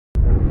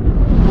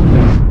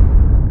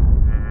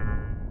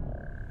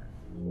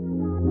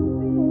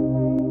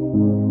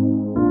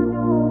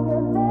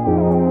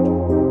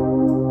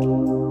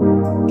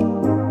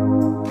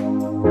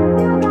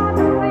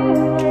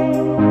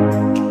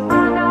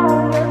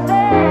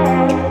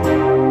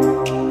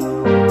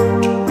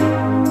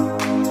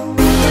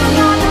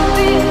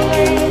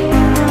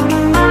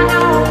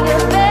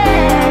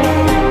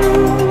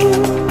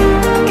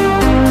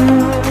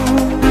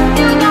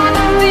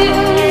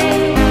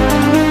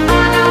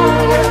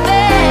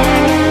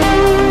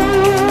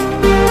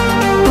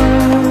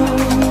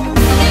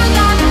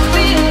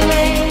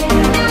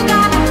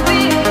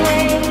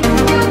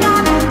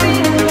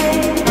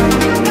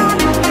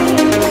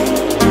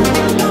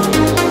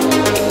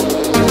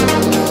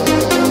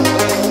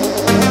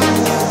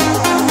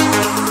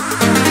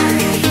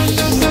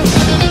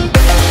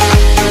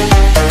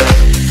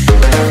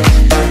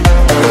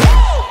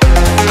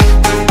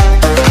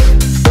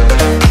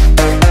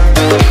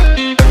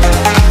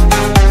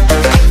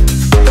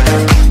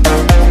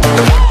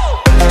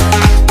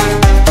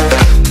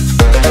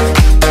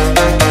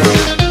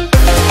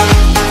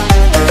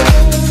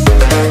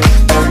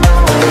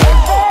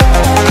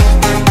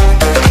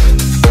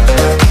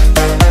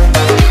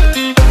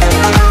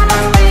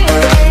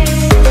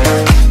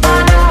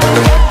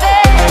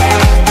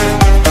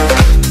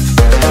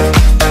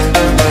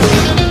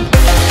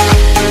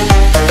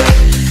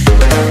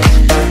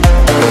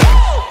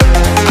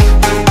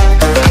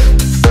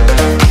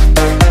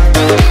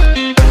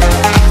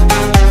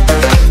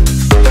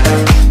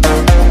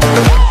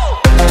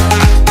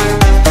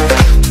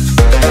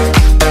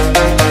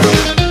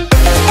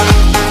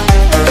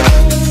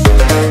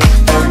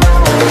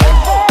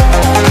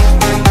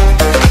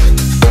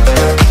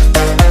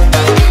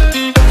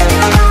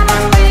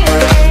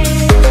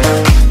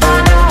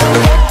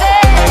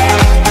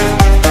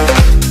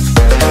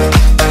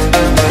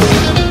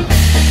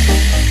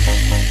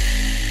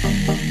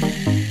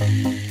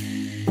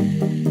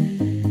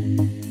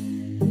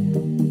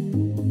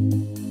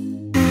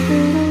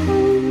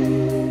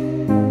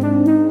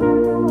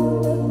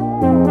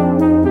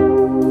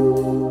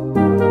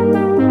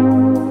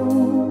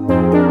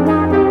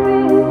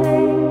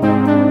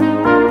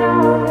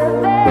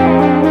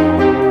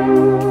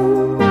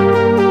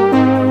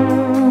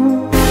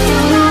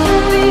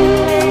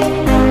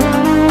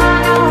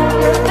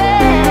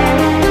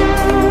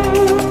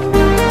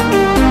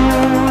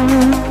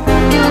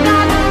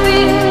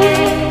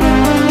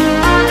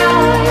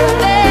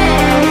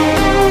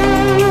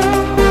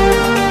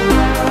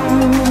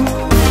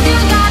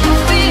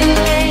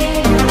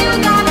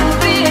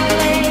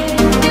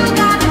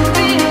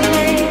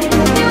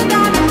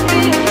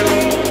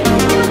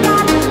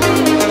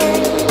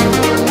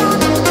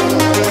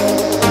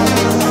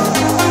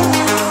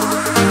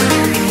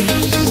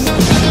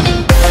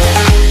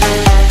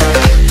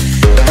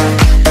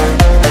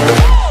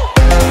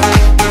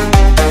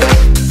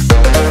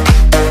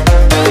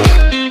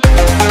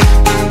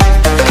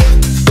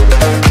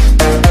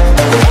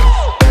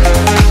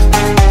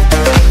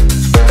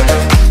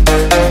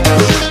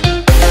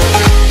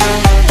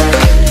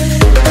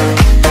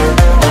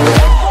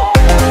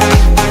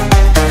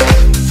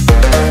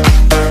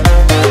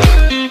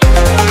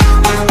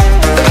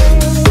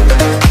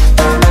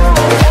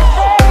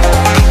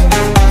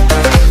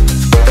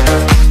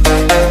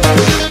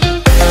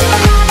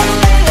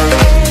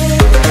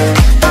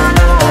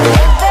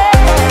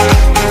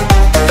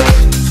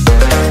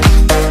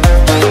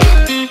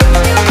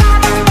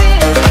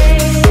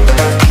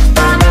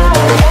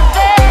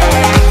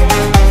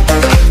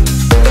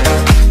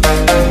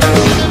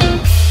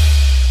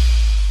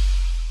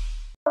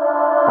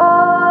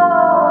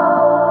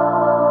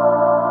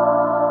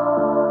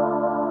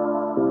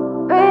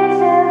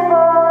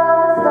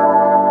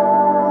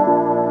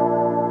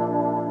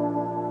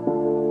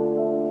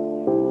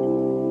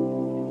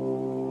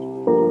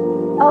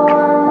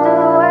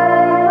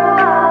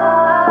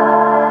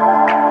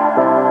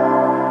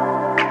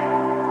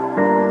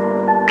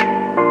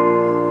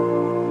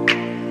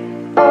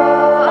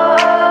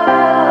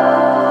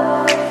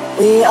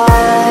We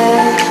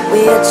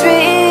are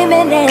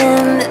dreaming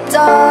in the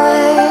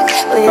dark.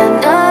 We are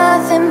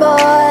nothing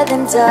more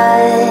than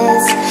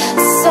dust.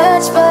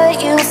 Search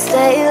but you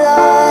stay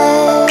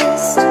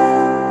lost.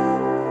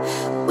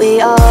 We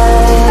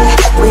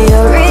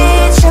are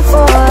reaching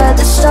for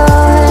the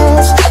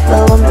stars,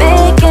 but we're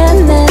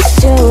making this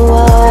too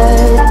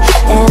hard.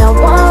 And I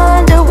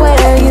wonder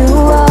where you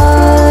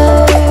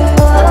are.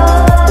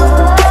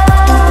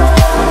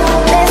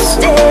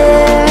 Mysterious,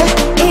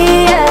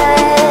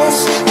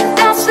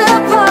 that's the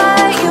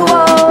part you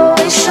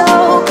always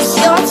show. 'Cause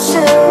you're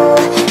too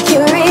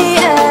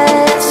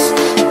curious.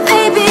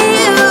 Maybe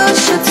you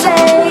should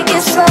take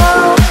it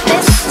slow.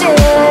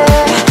 Mysterious,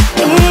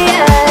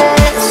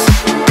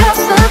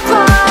 that's the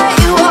part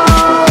you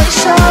always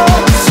show.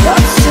 'Cause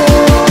you're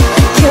too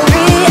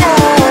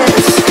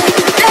curious.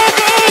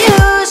 Maybe you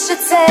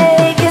should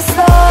take it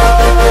slow.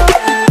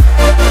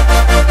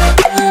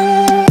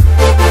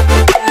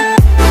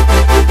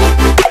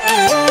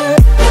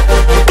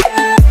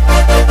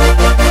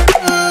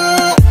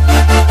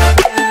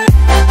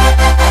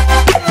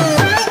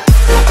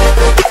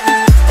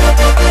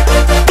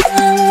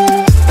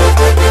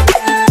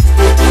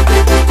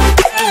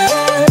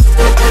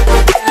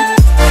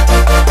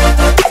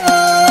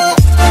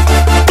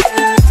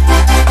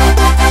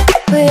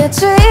 We're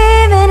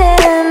dreaming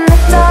in the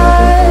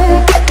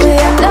dark. We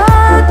are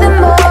nothing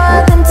more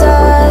than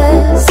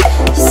dust.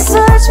 You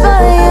search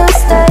but you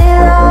stay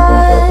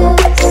lost.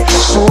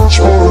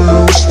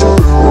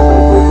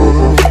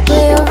 We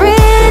are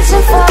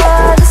reaching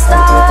for the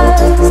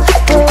stars,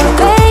 but we're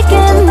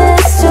making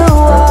this too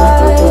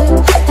hard.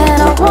 And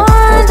I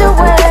wonder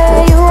where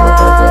you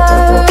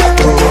are.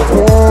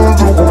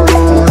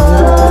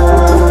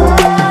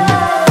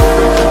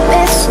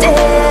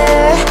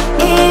 Mysterious,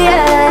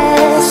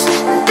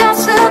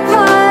 that's the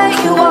part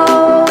you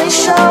always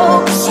show.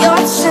 'Cause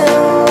you're too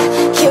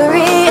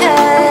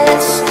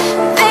curious.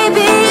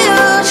 Maybe you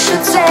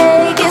should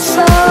take it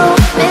slow.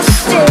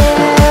 Mysterious,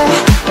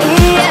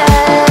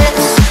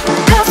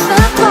 that's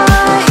the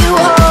part you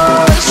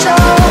always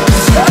show.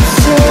 'Cause you're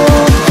too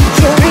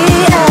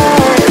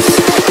curious.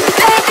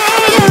 Maybe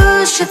you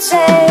should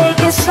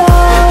take it slow.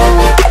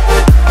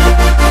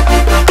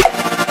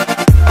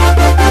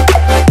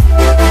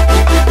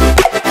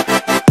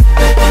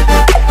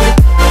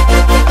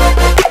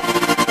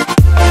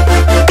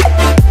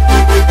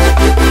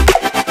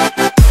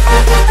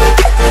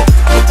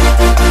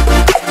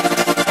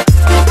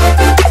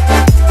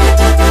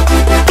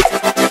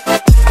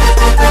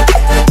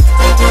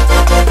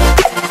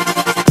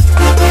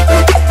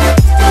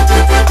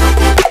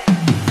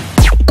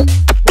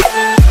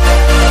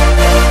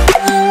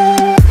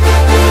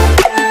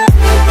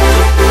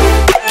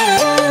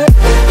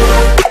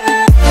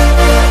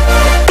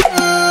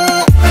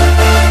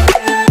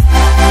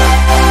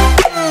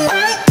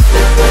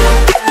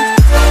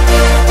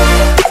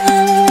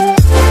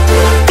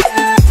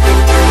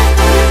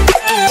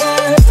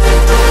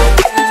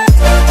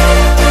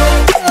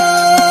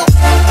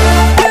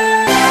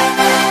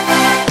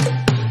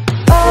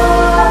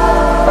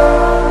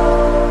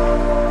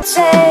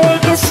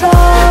 Take it slow.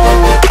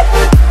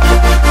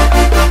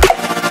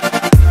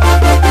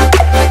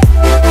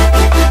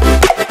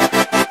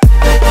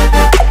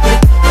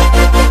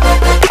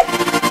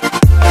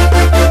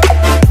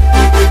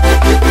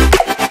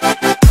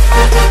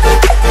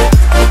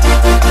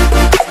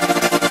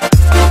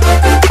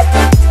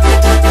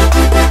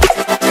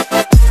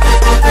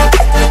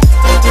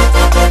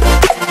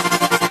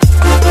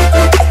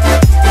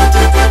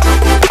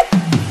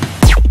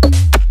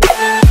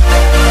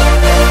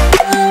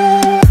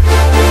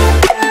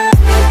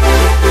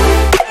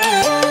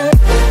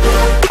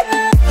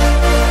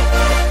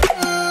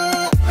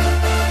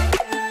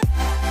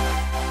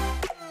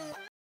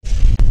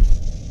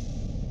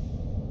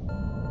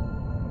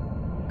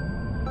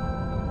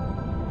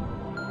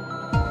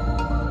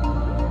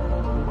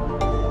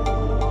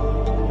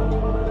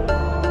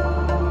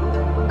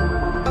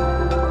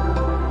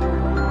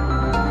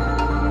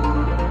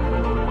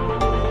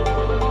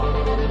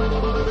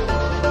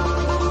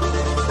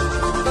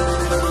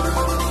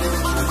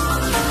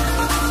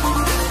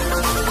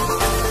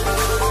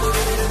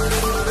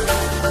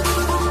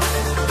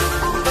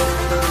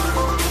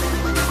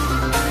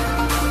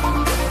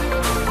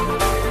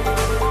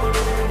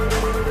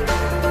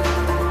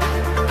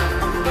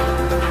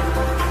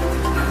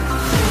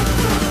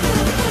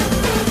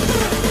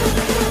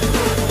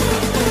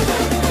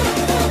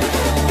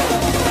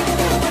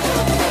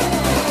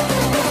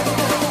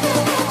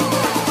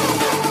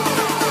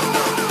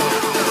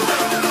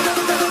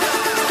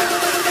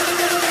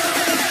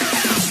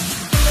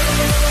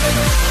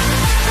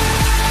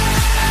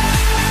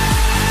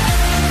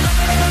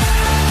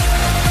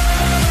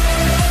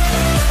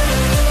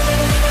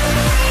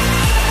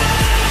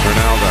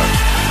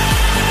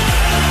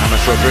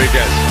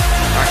 Rodriguez.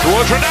 Back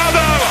towards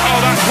Ronaldo. Oh,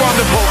 that's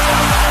wonderful.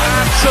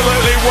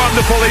 Absolutely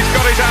wonderful. He's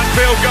got his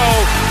Anfield goal.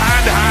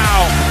 And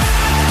how?